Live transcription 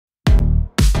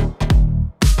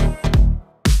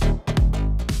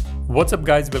What's up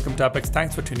guys, welcome to Apex.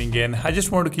 Thanks for tuning in. I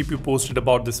just wanted to keep you posted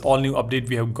about this all new update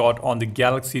we have got on the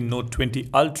Galaxy Note 20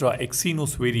 Ultra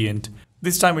exynos variant.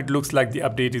 This time it looks like the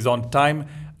update is on time.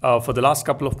 For the last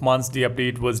couple of months the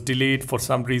update was delayed for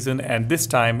some reason, and this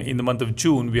time in the month of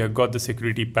June we have got the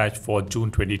security patch for June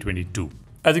 2022.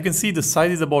 As you can see, the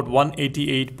size is about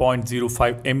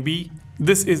 188.05 MB.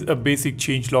 This is a basic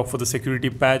changelog for the security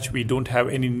patch. We don't have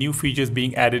any new features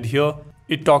being added here.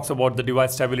 It talks about the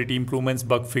device stability improvements,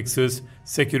 bug fixes,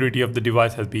 security of the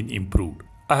device has been improved.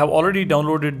 I have already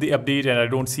downloaded the update and I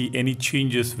don't see any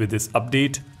changes with this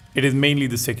update. It is mainly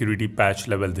the security patch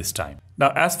level this time. Now,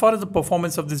 as far as the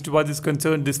performance of this device is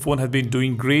concerned, this phone has been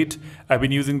doing great. I've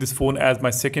been using this phone as my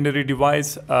secondary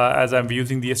device as I'm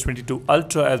using the S22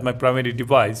 Ultra as my primary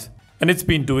device. And it's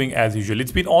been doing as usual.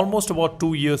 It's been almost about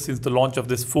 2 years since the launch of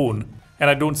this phone and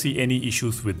I don't see any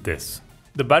issues with this.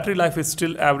 The battery life is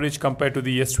still average compared to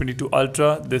the S22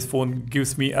 Ultra. This phone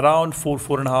gives me around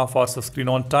 4.5 hours of screen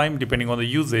on time depending on the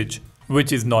usage,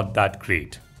 which is not that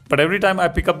great. But every time I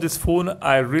pick up this phone,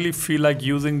 I really feel like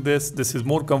using this. This is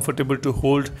more comfortable to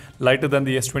hold, lighter than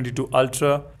the S22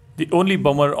 Ultra. The only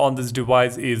bummer on this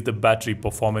device is the battery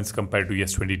performance compared to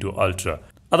S22 Ultra.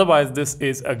 Otherwise, this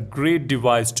is a great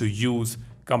device to use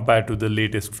compared to the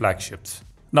latest flagships.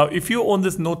 Now, if you own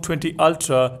this Note 20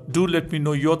 Ultra, do let me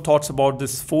know your thoughts about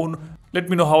this phone. Let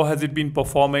me know how has it been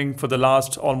performing for the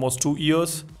last almost 2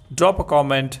 years. Drop a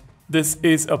comment. This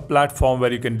is a platform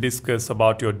where you can discuss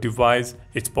about your device,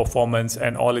 its performance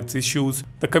and all its issues.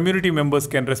 The community members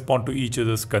can respond to each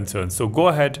other's concerns. So go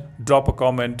ahead, drop a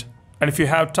comment. And if you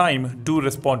have time, do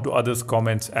respond to others'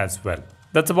 comments as well.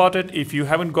 That's about it. If you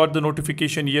haven't got the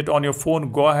notification yet on your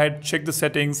phone, go ahead, check the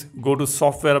settings, go to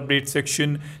software update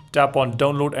section, tap on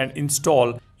download and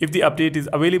install. If the update is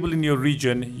available in your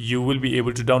region, you will be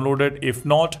able to download it. If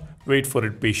not, wait for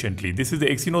it patiently. This is the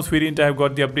exynos variant I have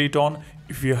got the update on.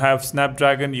 If you have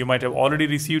Snapdragon, you might have already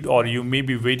received, or you may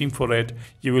be waiting for it.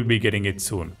 You will be getting it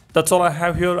soon. That's all I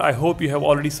have here. I hope you have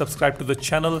already subscribed to the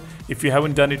channel. If you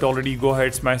haven't done it already, go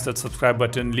ahead, smash that subscribe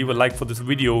button, leave a like for this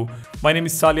video. My name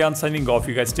is Salyan signing off.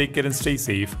 You guys take care and stay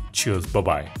safe. Cheers.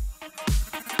 Bye-bye.